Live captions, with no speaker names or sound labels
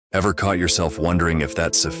Ever caught yourself wondering if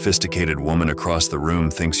that sophisticated woman across the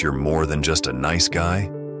room thinks you're more than just a nice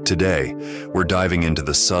guy? Today, we're diving into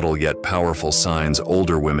the subtle yet powerful signs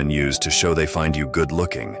older women use to show they find you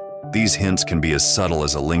good-looking. These hints can be as subtle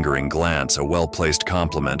as a lingering glance, a well-placed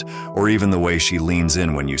compliment, or even the way she leans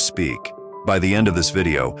in when you speak. By the end of this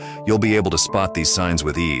video, you'll be able to spot these signs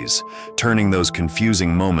with ease, turning those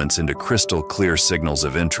confusing moments into crystal-clear signals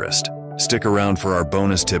of interest. Stick around for our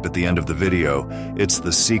bonus tip at the end of the video. It's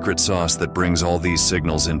the secret sauce that brings all these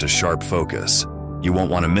signals into sharp focus. You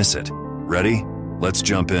won't want to miss it. Ready? Let's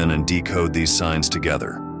jump in and decode these signs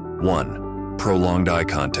together. 1. Prolonged eye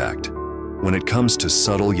contact. When it comes to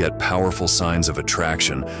subtle yet powerful signs of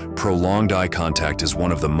attraction, prolonged eye contact is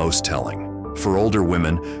one of the most telling. For older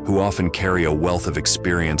women, who often carry a wealth of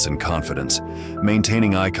experience and confidence,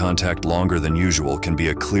 maintaining eye contact longer than usual can be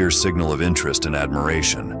a clear signal of interest and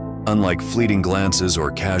admiration. Unlike fleeting glances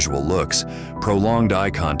or casual looks, prolonged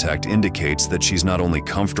eye contact indicates that she's not only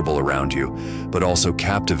comfortable around you, but also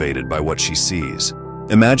captivated by what she sees.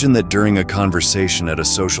 Imagine that during a conversation at a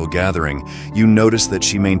social gathering, you notice that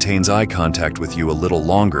she maintains eye contact with you a little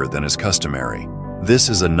longer than is customary. This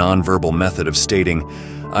is a nonverbal method of stating,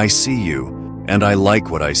 "I see you, and I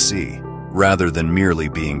like what I see," rather than merely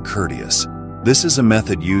being courteous. This is a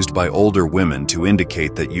method used by older women to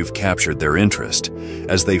indicate that you've captured their interest,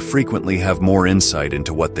 as they frequently have more insight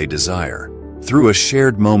into what they desire. Through a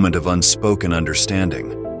shared moment of unspoken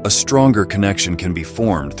understanding, a stronger connection can be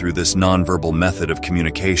formed through this nonverbal method of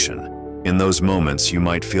communication. In those moments, you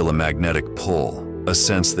might feel a magnetic pull, a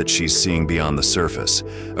sense that she's seeing beyond the surface,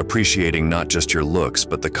 appreciating not just your looks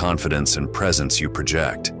but the confidence and presence you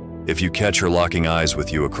project. If you catch her locking eyes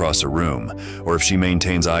with you across a room, or if she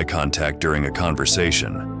maintains eye contact during a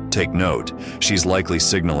conversation, take note, she's likely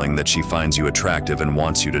signaling that she finds you attractive and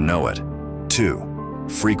wants you to know it. 2.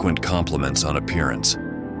 Frequent compliments on appearance.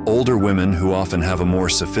 Older women, who often have a more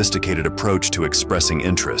sophisticated approach to expressing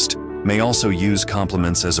interest, may also use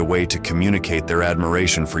compliments as a way to communicate their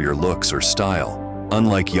admiration for your looks or style.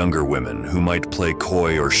 Unlike younger women, who might play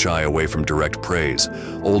coy or shy away from direct praise,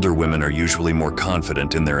 older women are usually more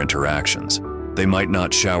confident in their interactions. They might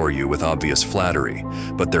not shower you with obvious flattery,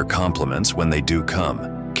 but their compliments, when they do come,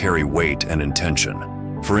 carry weight and intention.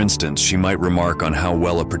 For instance, she might remark on how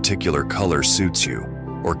well a particular color suits you,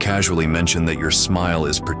 or casually mention that your smile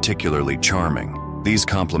is particularly charming. These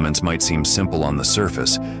compliments might seem simple on the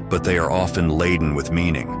surface, but they are often laden with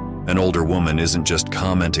meaning. An older woman isn't just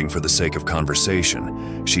commenting for the sake of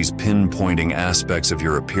conversation. She's pinpointing aspects of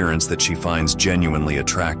your appearance that she finds genuinely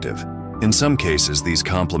attractive. In some cases, these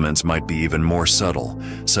compliments might be even more subtle,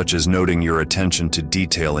 such as noting your attention to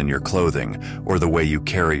detail in your clothing or the way you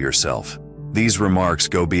carry yourself. These remarks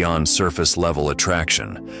go beyond surface-level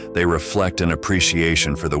attraction. They reflect an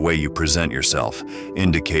appreciation for the way you present yourself,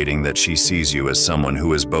 indicating that she sees you as someone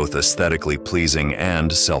who is both aesthetically pleasing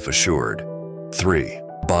and self-assured. 3.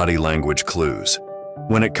 Body language clues.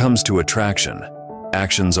 When it comes to attraction,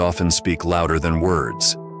 actions often speak louder than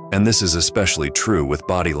words, and this is especially true with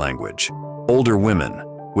body language. Older women,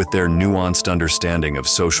 with their nuanced understanding of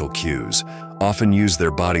social cues, often use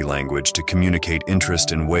their body language to communicate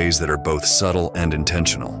interest in ways that are both subtle and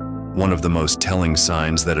intentional. One of the most telling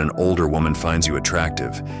signs that an older woman finds you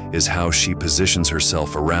attractive is how she positions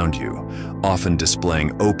herself around you, often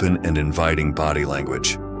displaying open and inviting body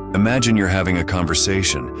language. Imagine you're having a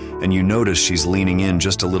conversation, and you notice she's leaning in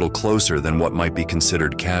just a little closer than what might be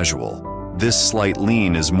considered casual. This slight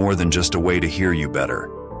lean is more than just a way to hear you better.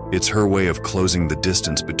 It's her way of closing the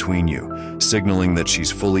distance between you, signaling that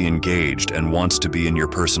she's fully engaged and wants to be in your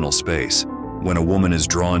personal space. When a woman is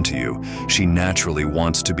drawn to you, she naturally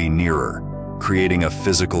wants to be nearer, creating a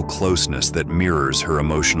physical closeness that mirrors her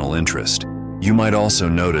emotional interest. You might also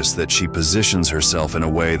notice that she positions herself in a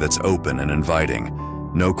way that's open and inviting.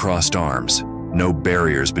 No crossed arms, no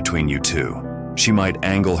barriers between you two. She might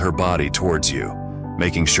angle her body towards you,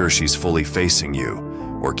 making sure she's fully facing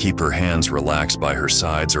you, or keep her hands relaxed by her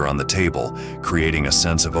sides or on the table, creating a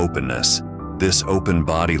sense of openness. This open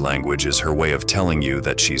body language is her way of telling you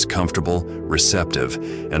that she's comfortable, receptive,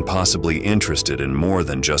 and possibly interested in more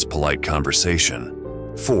than just polite conversation.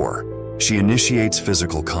 4. She initiates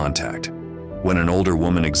physical contact. When an older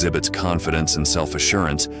woman exhibits confidence and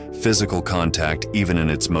self-assurance, physical contact, even in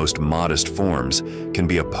its most modest forms, can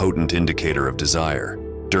be a potent indicator of desire.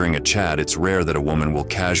 During a chat, it's rare that a woman will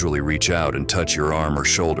casually reach out and touch your arm or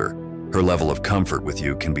shoulder. Her level of comfort with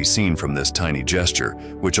you can be seen from this tiny gesture,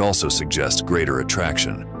 which also suggests greater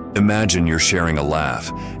attraction. Imagine you're sharing a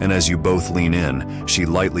laugh, and as you both lean in, she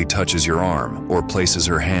lightly touches your arm or places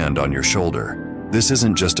her hand on your shoulder. This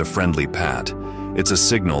isn't just a friendly pat. It's a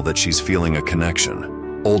signal that she's feeling a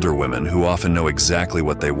connection. Older women, who often know exactly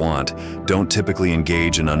what they want, don't typically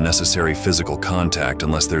engage in unnecessary physical contact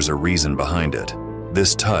unless there's a reason behind it.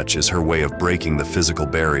 This touch is her way of breaking the physical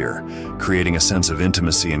barrier, creating a sense of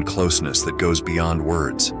intimacy and closeness that goes beyond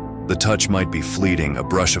words. The touch might be fleeting, a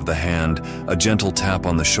brush of the hand, a gentle tap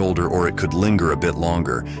on the shoulder, or it could linger a bit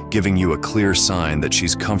longer, giving you a clear sign that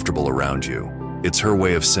she's comfortable around you. It's her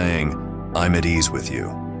way of saying, "I'm at ease with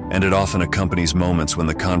you." And it often accompanies moments when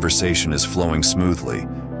the conversation is flowing smoothly,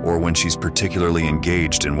 or when she's particularly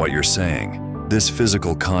engaged in what you're saying. This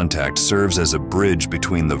physical contact serves as a bridge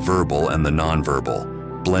between the verbal and the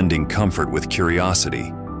nonverbal, blending comfort with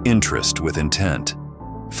curiosity, interest with intent.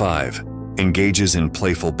 5. Engages in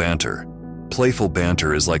playful banter. Playful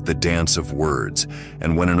banter is like the dance of words,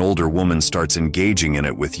 and when an older woman starts engaging in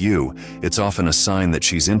it with you, it's often a sign that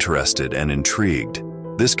she's interested and intrigued.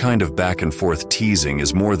 This kind of back-and-forth teasing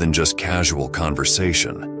is more than just casual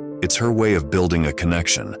conversation. It's her way of building a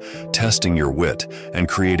connection, testing your wit, and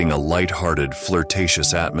creating a light-hearted,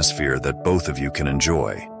 flirtatious atmosphere that both of you can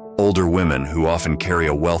enjoy. Older women, who often carry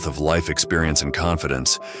a wealth of life experience and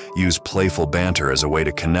confidence, use playful banter as a way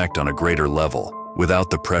to connect on a greater level,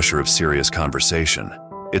 without the pressure of serious conversation.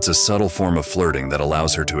 It's a subtle form of flirting that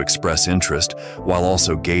allows her to express interest while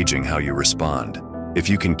also gauging how you respond. If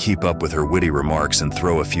you can keep up with her witty remarks and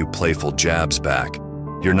throw a few playful jabs back,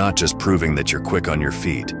 you're not just proving that you're quick on your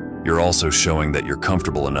feet, you're also showing that you're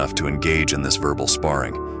comfortable enough to engage in this verbal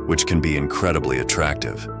sparring, which can be incredibly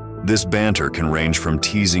attractive. This banter can range from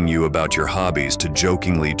teasing you about your hobbies to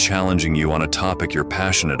jokingly challenging you on a topic you're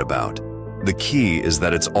passionate about. The key is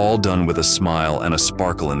that it's all done with a smile and a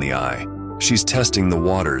sparkle in the eye. She's testing the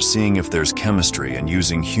waters, seeing if there's chemistry, and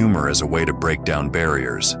using humor as a way to break down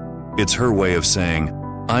barriers. It's her way of saying,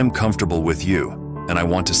 "I'm comfortable with you, and I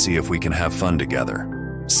want to see if we can have fun together."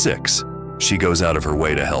 6. She goes out of her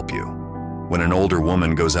way to help you. When an older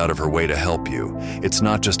woman goes out of her way to help you, it's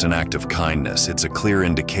not just an act of kindness, it's a clear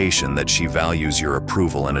indication that she values your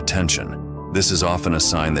approval and attention. This is often a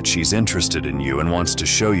sign that she's interested in you and wants to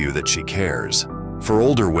show you that she cares. For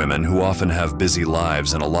older women, who often have busy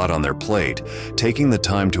lives and a lot on their plate, taking the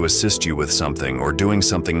time to assist you with something or doing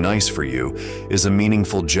something nice for you is a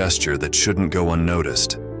meaningful gesture that shouldn't go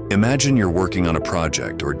unnoticed. Imagine you're working on a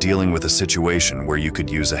project or dealing with a situation where you could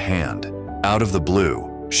use a hand. Out of the blue,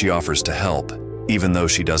 she offers to help, even though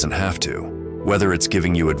she doesn't have to. Whether it's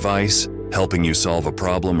giving you advice, helping you solve a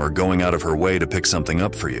problem, or going out of her way to pick something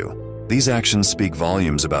up for you, these actions speak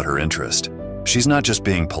volumes about her interest. She's not just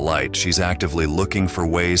being polite, she's actively looking for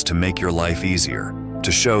ways to make your life easier,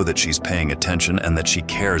 to show that she's paying attention and that she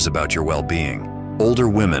cares about your well-being. Older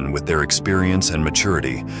women, with their experience and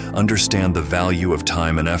maturity, understand the value of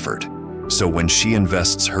time and effort. So when she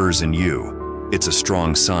invests hers in you, it's a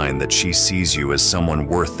strong sign that she sees you as someone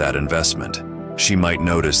worth that investment. She might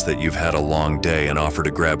notice that you've had a long day and offer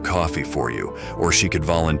to grab coffee for you, or she could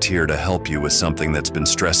volunteer to help you with something that's been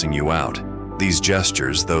stressing you out. These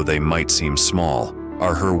gestures, though they might seem small,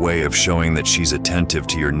 are her way of showing that she's attentive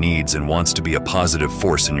to your needs and wants to be a positive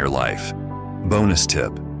force in your life. Bonus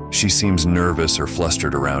tip: she seems nervous or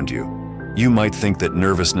flustered around you. You might think that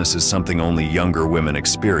nervousness is something only younger women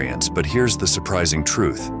experience, but here's the surprising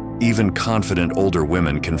truth. Even confident older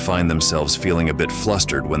women can find themselves feeling a bit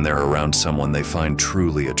flustered when they're around someone they find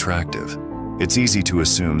truly attractive. It's easy to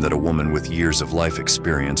assume that a woman with years of life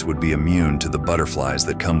experience would be immune to the butterflies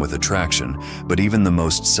that come with attraction, but even the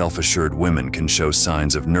most self-assured women can show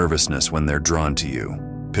signs of nervousness when they're drawn to you.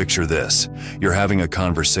 Picture this: you're having a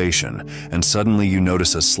conversation, and suddenly you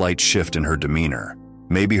notice a slight shift in her demeanor.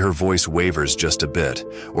 Maybe her voice wavers just a bit,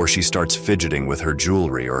 or she starts fidgeting with her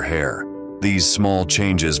jewelry or hair. These small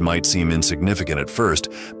changes might seem insignificant at first,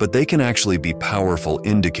 but they can actually be powerful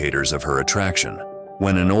indicators of her attraction.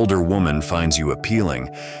 When an older woman finds you appealing,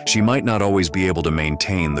 she might not always be able to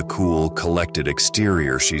maintain the cool, collected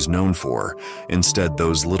exterior she's known for. Instead,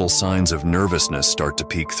 those little signs of nervousness start to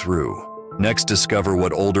peek through. Next, discover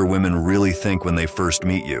what older women really think when they first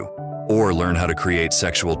meet you, or learn how to create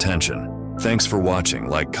sexual tension. Thanks for watching.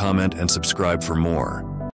 Like, comment, and subscribe for more.